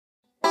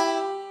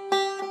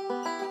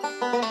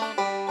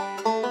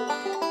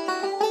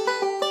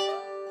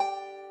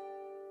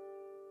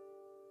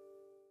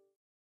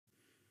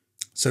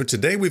So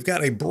today we've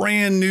got a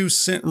brand new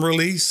scent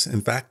release.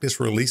 In fact, it's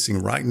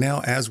releasing right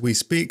now as we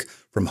speak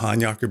from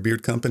Honyocker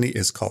Beard Company.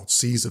 It's called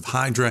Seas of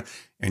Hydra,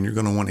 and you're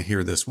going to want to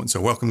hear this one.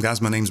 So welcome, guys.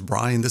 My name's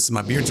Brian. This is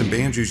my Beards and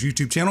Banjos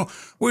YouTube channel,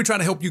 where we try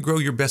to help you grow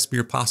your best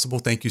beard possible.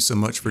 Thank you so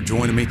much for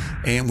joining me.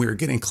 And we're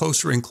getting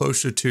closer and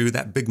closer to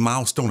that big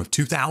milestone of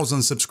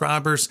 2,000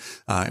 subscribers.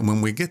 And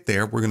when we get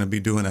there, we're going to be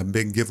doing a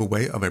big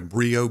giveaway of a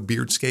Brio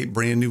Beardscape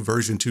brand new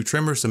version 2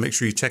 trimmer. So make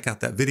sure you check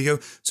out that video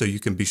so you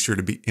can be sure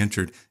to be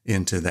entered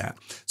into that.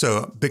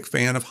 So big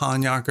fan of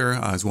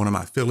Honyocker. As one of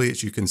my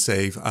affiliates, you can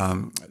save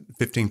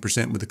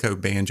 15% with the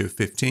code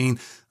BANJO15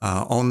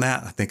 on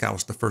that. I think I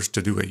was the first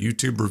to do a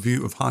YouTube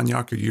review of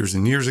Honyocker years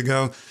and years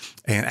ago.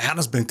 And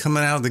Adam's been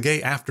coming out of the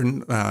gate after,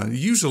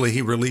 usually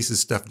he releases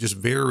stuff just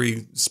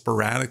very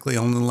sporadically,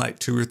 only like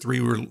 2 or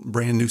 3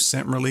 brand new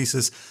scent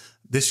releases.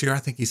 This year, I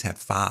think he's had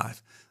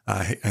 5.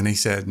 And he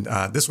said,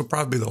 this will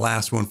probably be the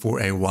last one for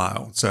a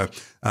while. So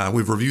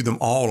we've reviewed them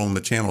all on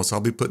the channel. So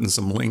I'll be putting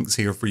some links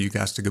here for you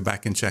guys to go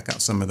back and check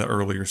out some of the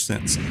earlier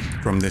scents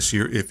from this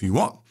year if you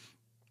want.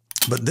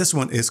 But this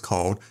one is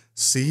called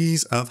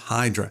Seas of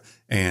Hydra,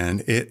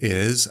 and it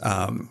is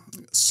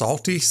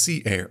salty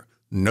sea air,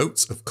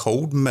 notes of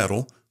cold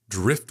metal,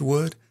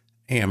 driftwood,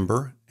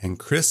 amber, and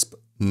crisp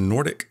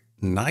Nordic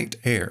night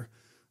air.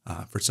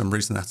 For some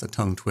reason, that's a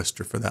tongue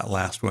twister for that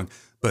last one.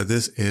 But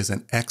this is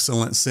an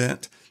excellent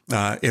scent.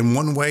 In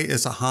one way,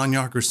 it's a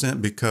Honyocker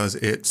scent because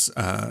it's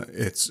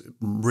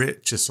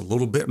rich, it's a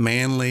little bit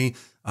manly.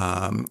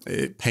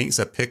 It paints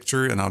a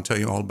picture, and I'll tell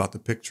you all about the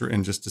picture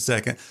in just a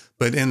second.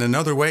 But in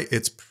another way,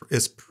 it's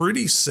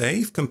pretty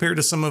safe compared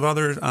to some of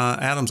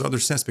Adam's other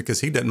scents, because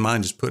he doesn't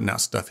mind just putting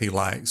out stuff he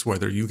likes,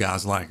 whether you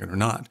guys like it or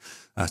not.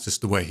 That's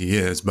just the way he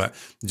is. But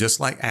just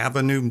like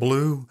Avenue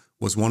Blue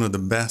was one of the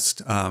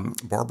best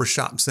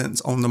barbershop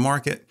scents on the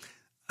market,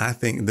 I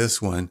think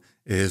this one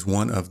is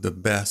one of the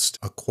best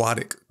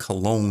aquatic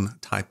cologne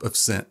type of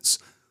scents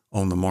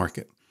on the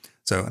market.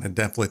 So I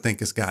definitely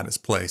think it's got its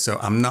place. So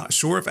I'm not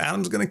sure if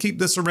Adam's going to keep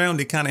this around.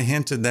 He kind of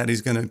hinted that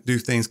he's going to do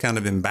things kind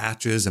of in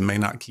batches and may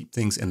not keep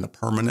things in the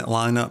permanent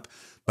lineup.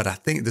 But I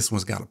think this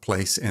one's got a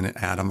place in it,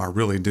 Adam. I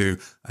really do.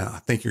 I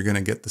think you're going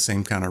to get the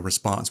same kind of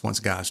response once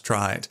guys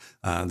try it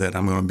that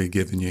I'm going to be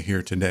giving you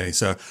here today.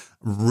 So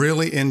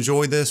really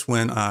enjoy this.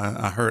 When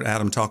I heard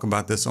Adam talk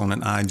about this on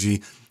an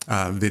IG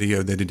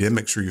video that he did,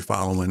 make sure you're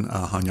following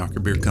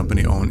Honyocker Beard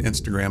Company on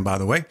Instagram, by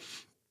the way.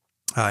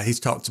 He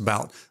talks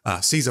about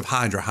Seas of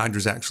Hydra. Hydra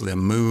is actually a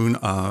moon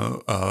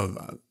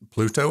of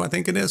Pluto, I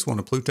think it is, one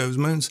of Pluto's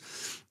moons.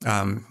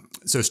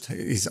 So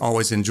he's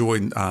always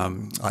enjoyed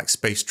like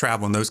space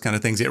travel and those kind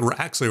of things. It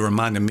actually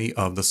reminded me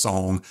of the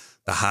song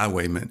The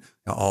Highwayman.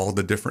 All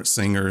the different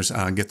singers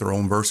get their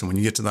own verse. And when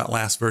you get to that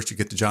last verse, you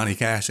get to Johnny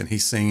Cash, and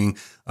he's singing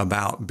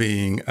about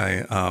being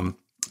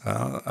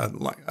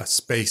like a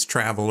space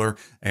traveler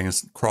and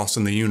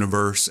crossing the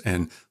universe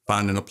and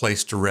finding a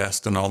place to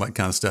rest and all that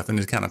kind of stuff. And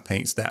it kind of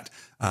paints that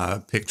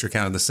picture,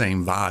 kind of the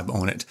same vibe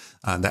on it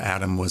that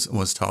Adam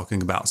was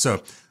talking about.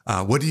 So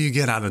what do you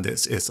get out of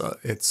this?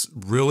 It's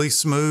really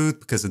smooth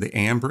because of the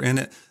amber in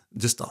it.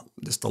 Just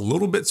a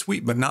little bit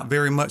sweet, but not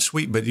very much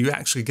sweet. But you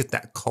actually get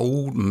that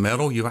cold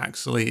metal.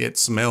 It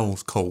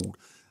smells cold.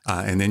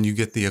 And then you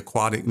get the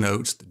aquatic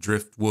notes, the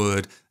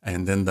driftwood,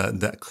 and then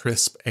that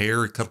crisp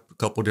air, a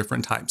couple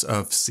different types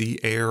of sea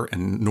air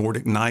and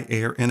Nordic night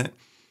air in it.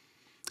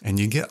 And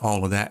you get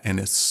all of that, and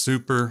it's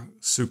super,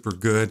 super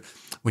good.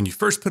 When you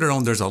first put it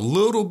on, there's a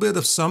little bit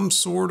of some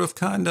sort of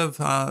kind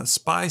of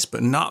spice,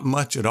 but not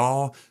much at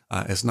all.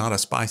 It's not a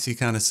spicy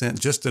kind of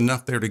scent, just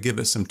enough there to give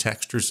it some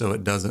texture so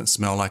it doesn't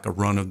smell like a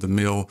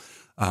run-of-the-mill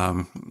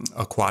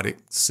aquatic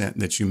scent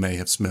that you may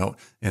have smelled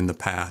in the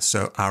past.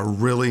 So I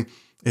really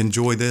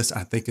enjoy this.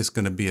 I think it's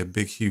going to be a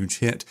big, huge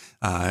hit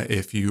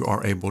if you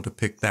are able to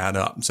pick that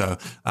up. So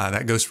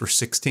that goes for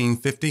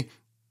 $16.50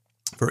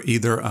 for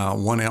either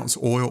 1 ounce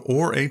oil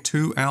or a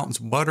 2 ounce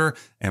butter.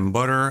 And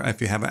butter,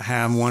 if you haven't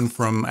had one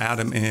from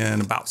Adam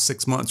in about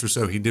 6 months or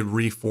so, he did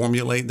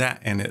reformulate that,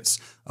 and it's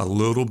a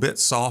little bit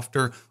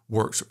softer.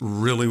 Works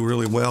really,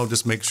 really well.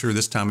 Just make sure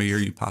this time of year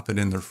you pop it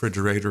in the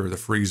refrigerator or the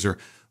freezer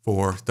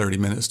for 30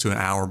 minutes to an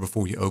hour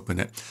before you open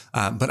it.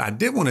 But I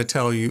did want to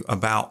tell you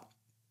about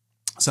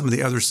some of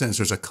the other scents.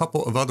 There's a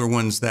couple of other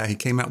ones that he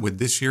came out with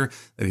this year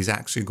that he's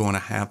actually going to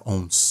have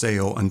on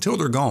sale until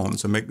they're gone.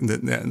 So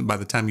by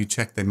the time you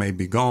check, they may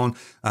be gone.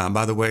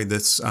 By the way,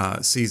 this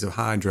Seas of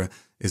Hydra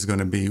is going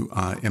to be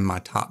in my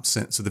top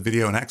scents of the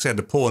video. And I actually had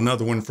to pull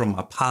another one from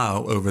my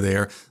pile over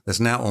there that's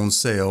now on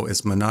sale.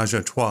 It's Ménage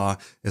à Trois.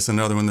 It's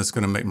another one that's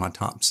going to make my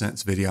top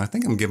scents video. I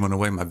think I'm giving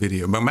away my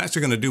video, but I'm actually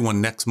going to do one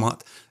next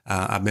month.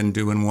 I've been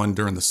doing one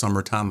during the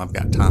summertime. I've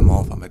got time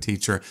off. I'm a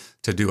teacher,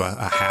 to do a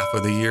half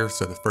of the year.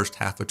 So the first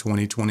half of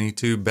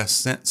 2022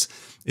 best scents,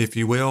 if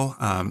you will,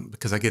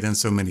 because I get in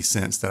so many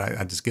scents that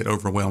I just get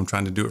overwhelmed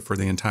trying to do it for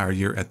the entire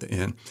year at the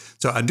end.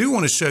 So I do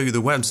want to show you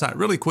the website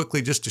really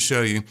quickly, just to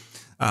show you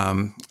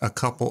a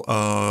couple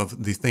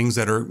of the things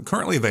that are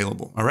currently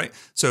available. All right.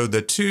 So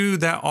the 2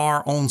 that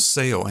are on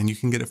sale, and you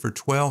can get it for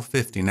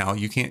 $12.50. Now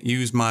you can't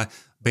use my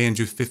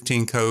Banjo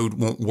 15 code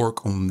won't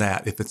work on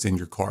that if it's in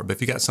your cart. But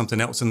if you got something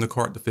else in the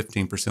cart, the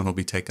 15% will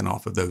be taken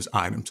off of those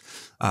items.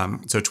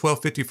 So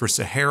 $12.50 for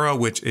Sahara,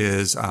 which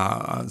is,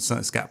 so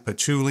it's got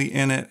patchouli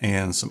in it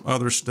and some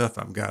other stuff.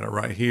 I've got it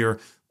right here.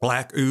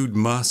 Black oud,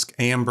 musk,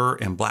 amber,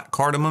 and black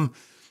cardamom.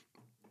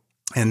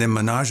 And then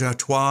Ménage à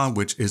Trois,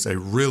 which is a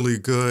really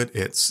good,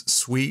 it's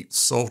sweet,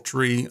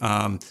 sultry,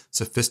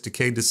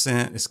 sophisticated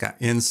scent. It's got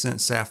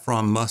incense,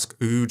 saffron, musk,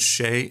 oud,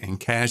 shea, and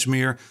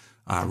cashmere.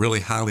 I really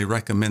highly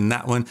recommend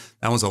that one.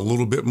 That one's a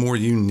little bit more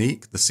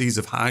unique. The Seeds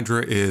of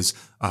Hydra is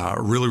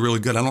really, really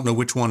good. I don't know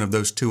which one of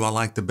those two I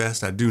like the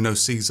best. I do know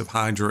Seeds of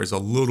Hydra is a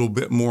little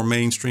bit more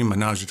mainstream.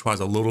 Ménage à Trois is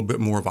a little bit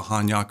more of a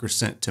Honyocker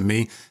scent to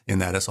me in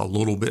that it's a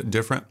little bit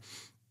different.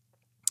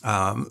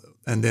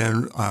 And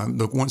then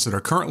the ones that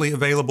are currently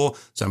available.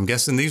 So I'm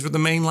guessing these are the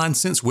mainline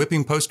scents.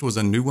 Whipping Post was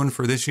a new one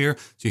for this year.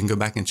 So you can go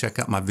back and check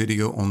out my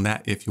video on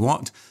that if you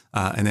want.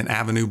 And then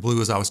Avenue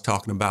Blue, as I was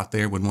talking about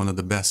there, with one of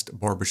the best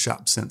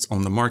barbershop scents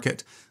on the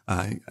market.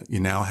 You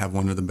now have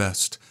one of the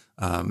best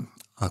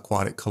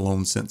aquatic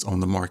cologne scents on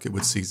the market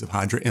with Seeds of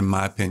Hydra, in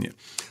my opinion.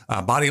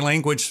 Body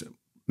Language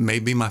may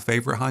be my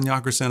favorite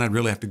Honyocker scent. I'd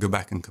really have to go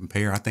back and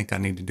compare. I think I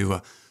need to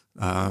do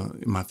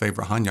my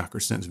favorite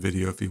Honyocker scents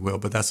video, if you will,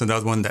 but that's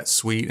another one that's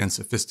sweet and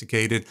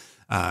sophisticated.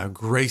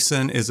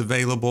 Grayson is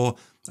available.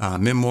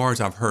 Memoirs,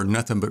 I've heard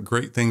nothing but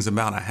great things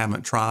about. I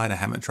haven't tried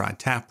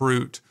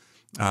Taproot.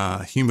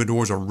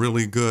 Humidors are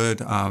really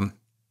good.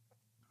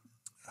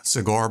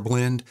 Cigar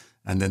blend.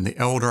 And then the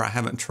Elder I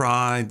haven't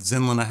tried.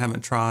 Zinlin I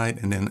haven't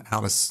tried. And then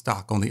out of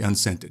stock on the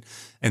unscented.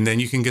 And then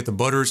you can get the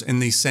butters in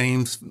these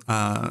same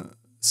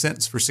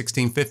scents for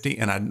 $16.50,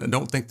 and I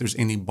don't think there's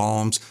any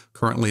balms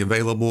currently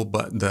available,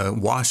 but the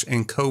wash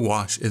and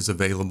co-wash is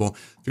available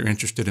if you're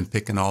interested in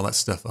picking all that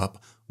stuff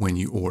up when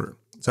you order.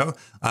 So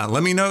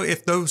let me know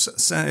if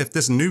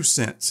this new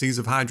scent, Seeds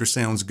of Hydra,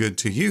 sounds good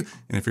to you,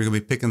 and if you're going to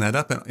be picking that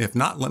up. And if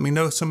not, let me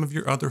know some of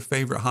your other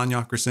favorite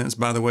Honyocker scents.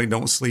 By the way,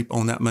 don't sleep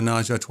on that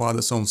Ménage à Trois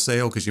that's on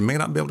sale, because you may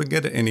not be able to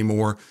get it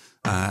anymore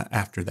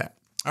after that.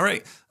 All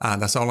right,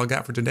 that's all I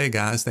got for today,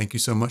 guys. Thank you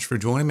so much for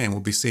joining me, and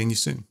we'll be seeing you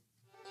soon.